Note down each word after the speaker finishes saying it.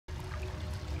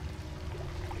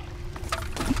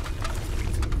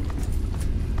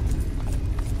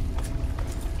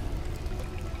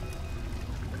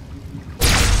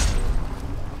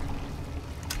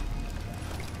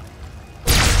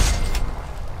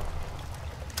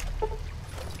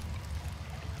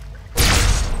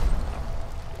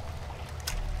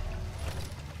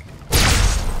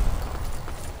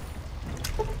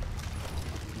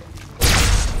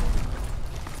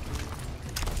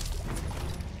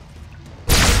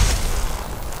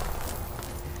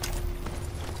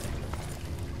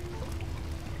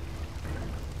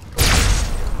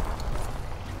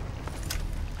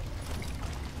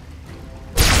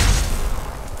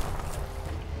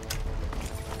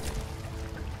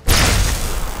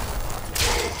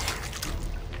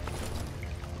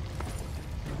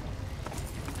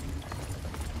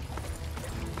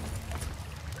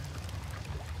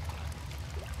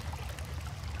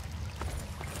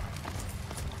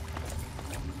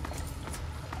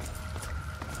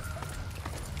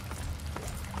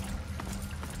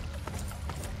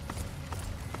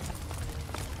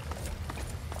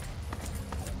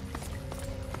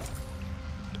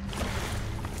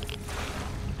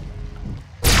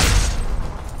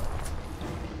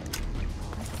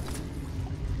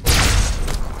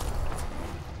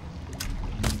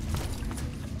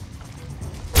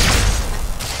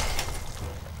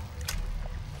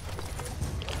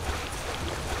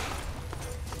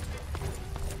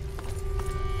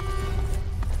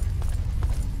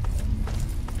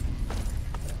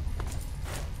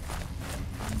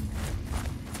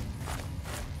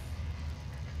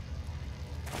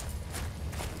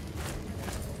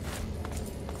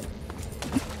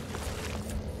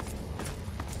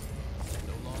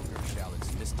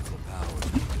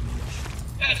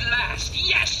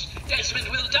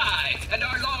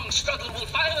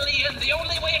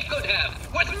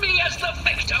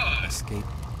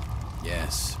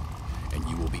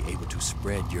able to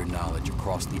spread your knowledge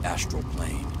across the astral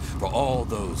plane for all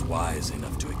those wise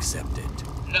enough to accept it.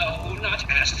 No, not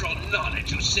astral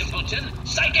knowledge, you simpleton.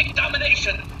 Psychic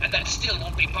domination! And that still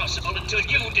won't be possible until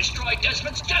you destroy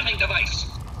Desmond's jamming device!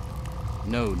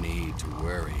 No need to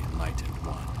worry, Enlightened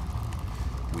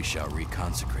One. We shall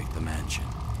reconsecrate the mansion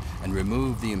and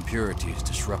remove the impurities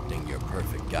disrupting your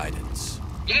perfect guidance.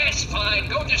 Yes, fine.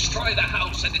 Go destroy the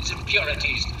house and its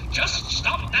impurities. Just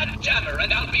stop that jammer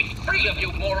and I'll be free of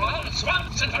you morons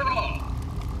once and for all.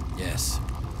 Yes,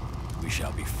 we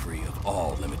shall be free of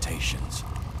all limitations.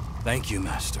 Thank you,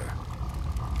 Master.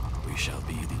 We shall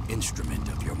be the instrument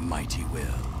of your mighty will.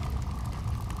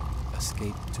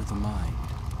 Escape to the mind.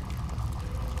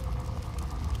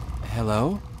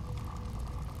 Hello?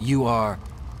 You are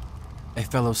a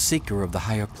fellow seeker of the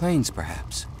higher planes,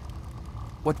 perhaps?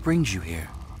 What brings you here?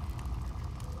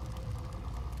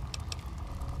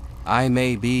 I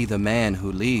may be the man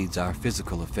who leads our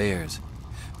physical affairs,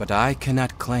 but I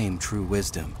cannot claim true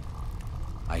wisdom.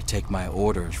 I take my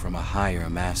orders from a higher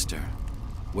master,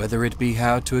 whether it be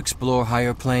how to explore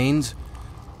higher planes,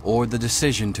 or the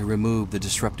decision to remove the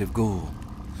disruptive ghoul.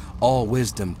 All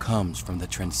wisdom comes from the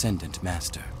transcendent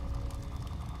master.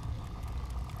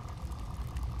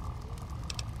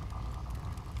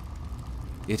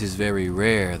 It is very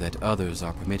rare that others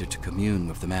are permitted to commune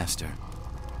with the master.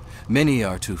 Many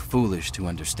are too foolish to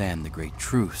understand the great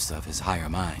truths of his higher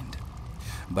mind.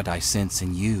 But I sense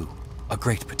in you a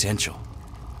great potential.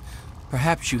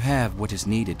 Perhaps you have what is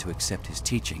needed to accept his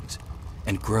teachings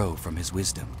and grow from his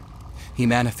wisdom. He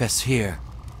manifests here,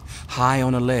 high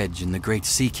on a ledge in the great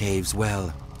sea caves.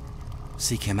 Well,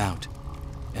 seek him out,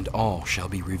 and all shall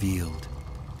be revealed.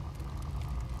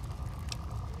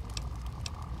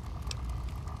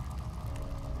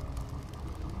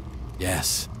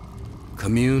 Yes,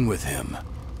 commune with him,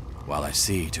 while I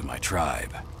see to my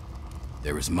tribe.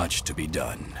 There is much to be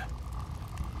done.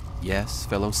 Yes,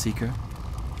 fellow seeker?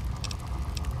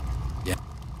 Yeah.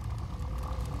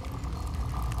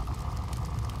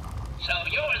 So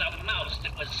you're the mouse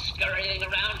that was scurrying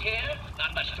around here?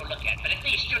 Not much to look at, but at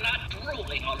least you're not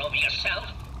drooling all over yourself.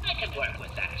 I can work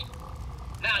with that.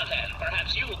 Now then,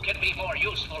 perhaps you can be more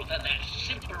useful than that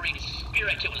simpering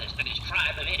spiritualist and his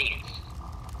tribe of idiots.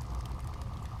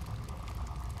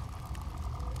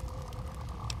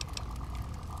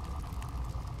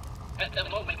 At the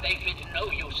moment, they've been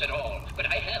no use at all, but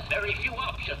I have very few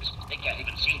options. They can't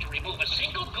even seem to remove a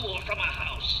single ghoul from a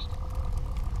house.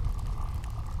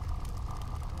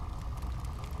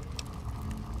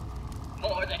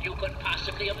 More than you could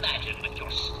possibly imagine with your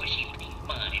squishy pea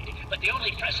mind. But the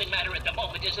only pressing matter at the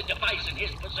moment is a device in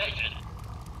his possession.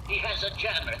 He has a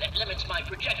jammer that limits my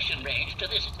projection range to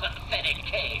this pathetic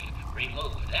cave.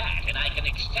 Remove that, and I can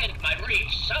extend my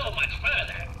reach so much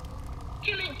further.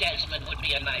 Killing Desmond would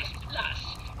be a nice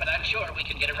plus, but I'm sure we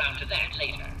can get around to that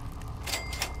later.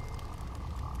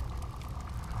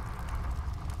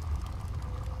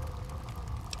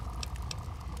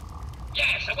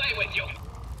 Yes, away with you!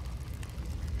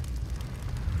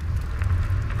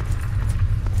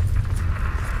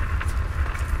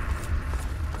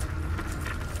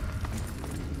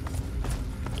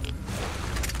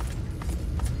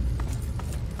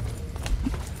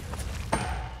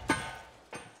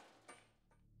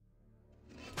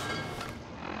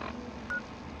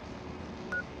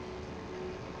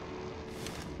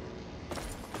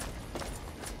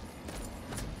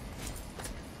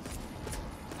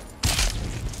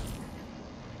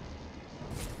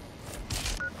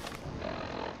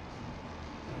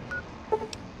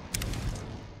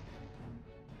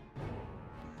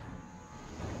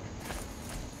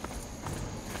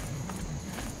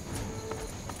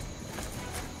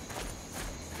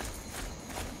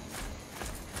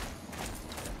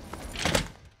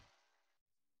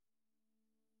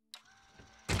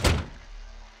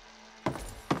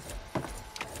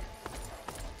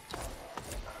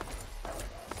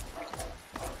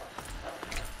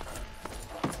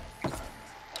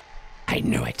 I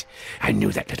knew it. I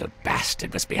knew that little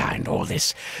bastard was behind all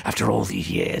this. After all these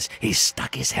years, he's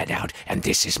stuck his head out, and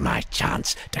this is my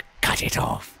chance to cut it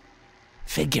off.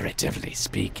 Figuratively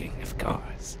speaking, of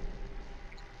course.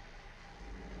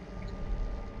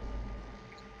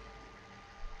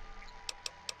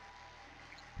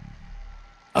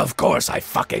 Of course I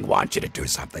fucking want you to do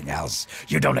something else.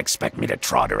 You don't expect me to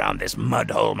trot around this mud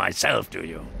hole myself, do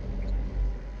you?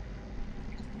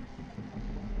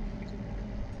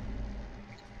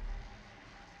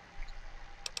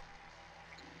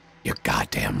 You're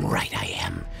goddamn right I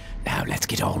am. Now let's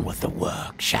get on with the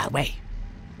work, shall we?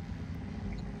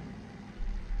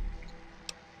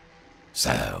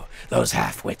 So, those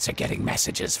half-wits are getting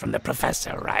messages from the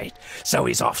professor, right? So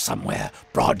he's off somewhere,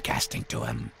 broadcasting to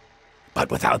him.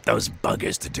 But without those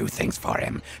buggers to do things for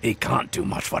him, he can't do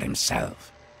much for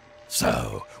himself.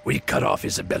 So, we cut off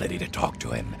his ability to talk to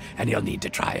him, and he'll need to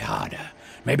try harder.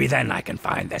 Maybe then I can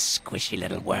find the squishy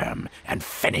little worm and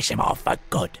finish him off for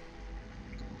good.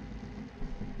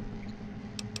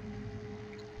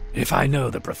 If I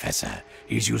know the professor,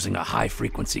 he's using a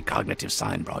high-frequency cognitive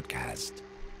sign broadcast.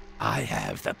 I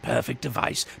have the perfect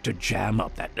device to jam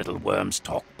up that little worm's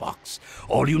talk box.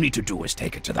 All you need to do is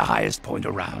take it to the highest point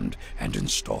around and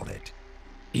install it.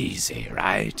 Easy,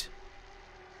 right?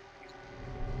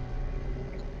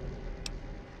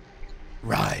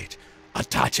 Right.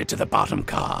 Attach it to the bottom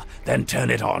car, then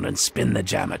turn it on and spin the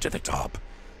jammer to the top.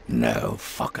 No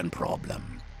fucking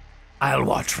problem. I'll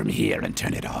watch from here and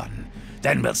turn it on.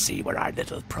 Then we'll see where our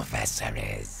little professor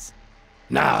is.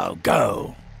 Now,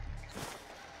 go!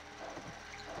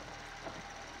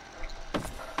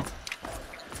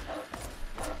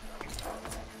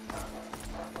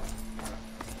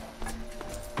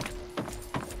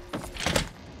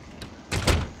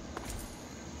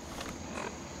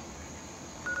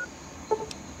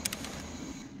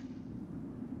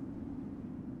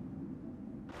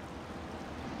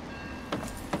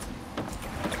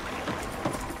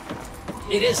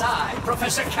 It is I,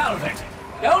 Professor Calvert.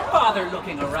 Don't bother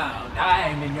looking around.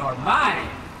 I'm in your mind.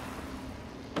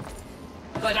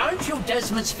 But aren't you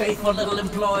Desmond's faithful little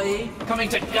employee? Coming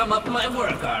to gum up my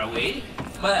work, are we?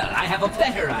 Well, I have a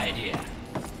better idea.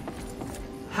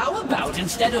 How about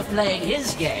instead of playing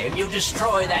his game, you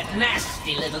destroy that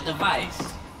nasty little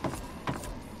device?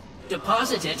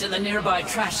 Deposit it in the nearby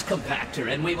trash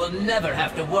compactor and we will never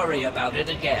have to worry about it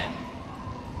again.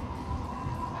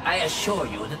 I assure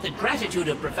you that the gratitude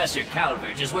of Professor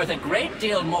Calvert is worth a great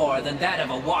deal more than that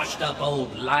of a washed-up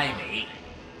old limey.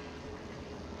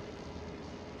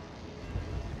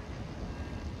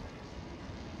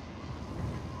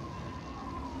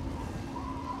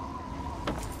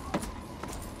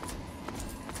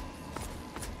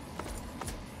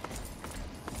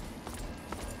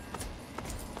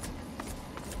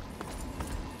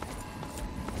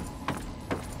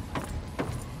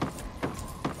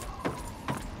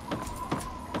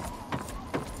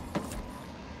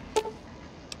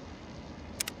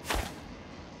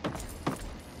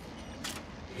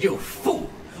 You fool!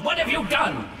 What have you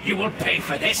done? You will pay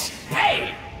for this!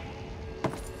 Pay!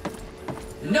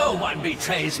 No one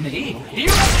betrays me! Do you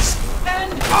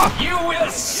understand? You will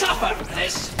suffer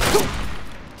this!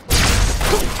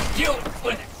 You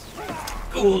will...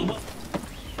 Ghoul...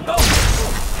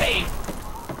 Oh! Hey!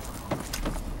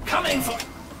 Coming for...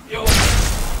 you...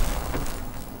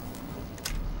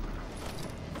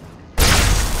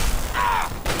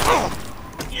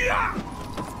 Yeah!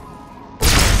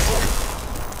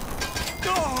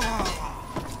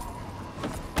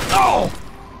 Oh!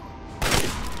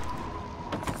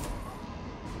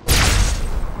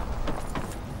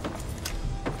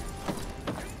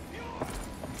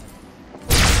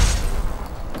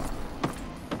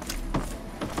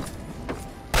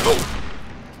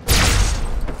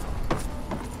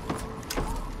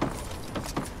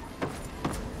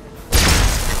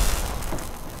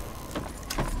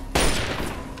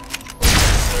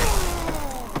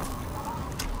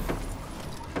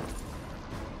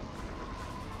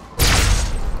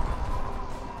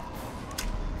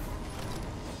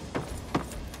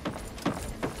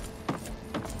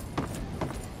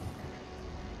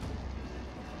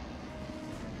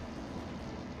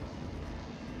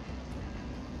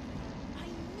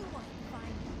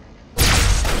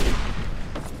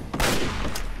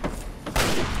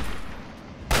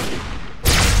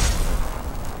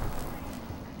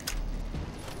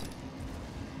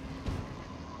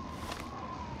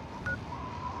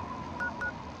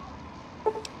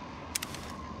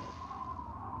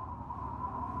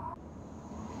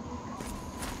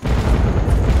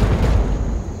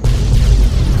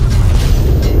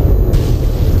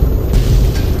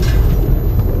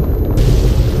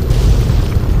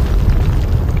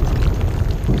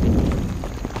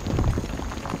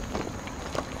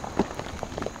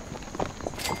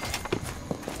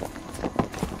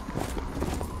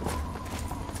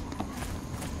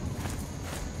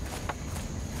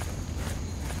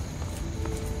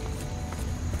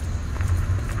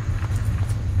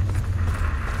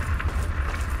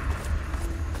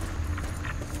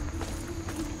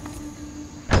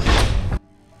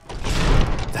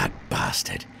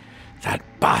 That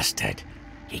bastard.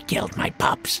 He killed my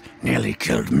pups, nearly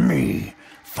killed me.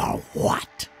 For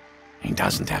what? He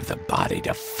doesn't have the body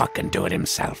to fucking do it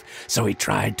himself, so he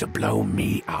tried to blow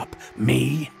me up.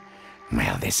 Me?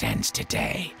 Well, this ends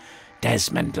today.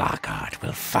 Desmond Lockhart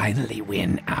will finally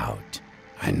win out.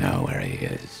 I know where he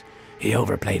is. He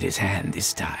overplayed his hand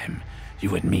this time.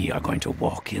 You and me are going to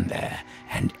walk in there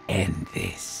and end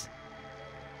this.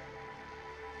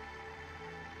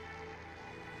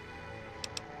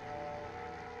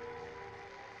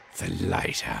 The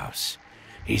lighthouse.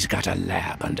 He's got a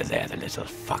lab under there, the little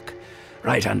fuck.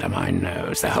 Right under my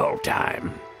nose the whole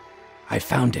time. I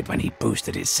found it when he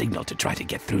boosted his signal to try to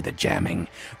get through the jamming,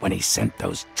 when he sent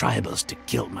those tribals to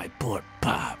kill my poor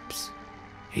pups.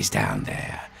 He's down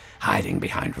there, hiding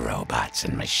behind robots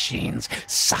and machines,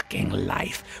 sucking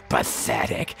life.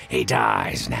 Pathetic. He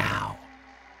dies now.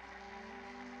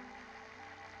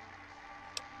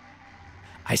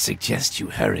 I suggest you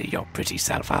hurry your pretty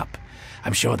self up.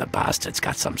 I'm sure the bastard's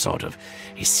got some sort of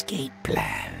escape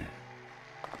plan.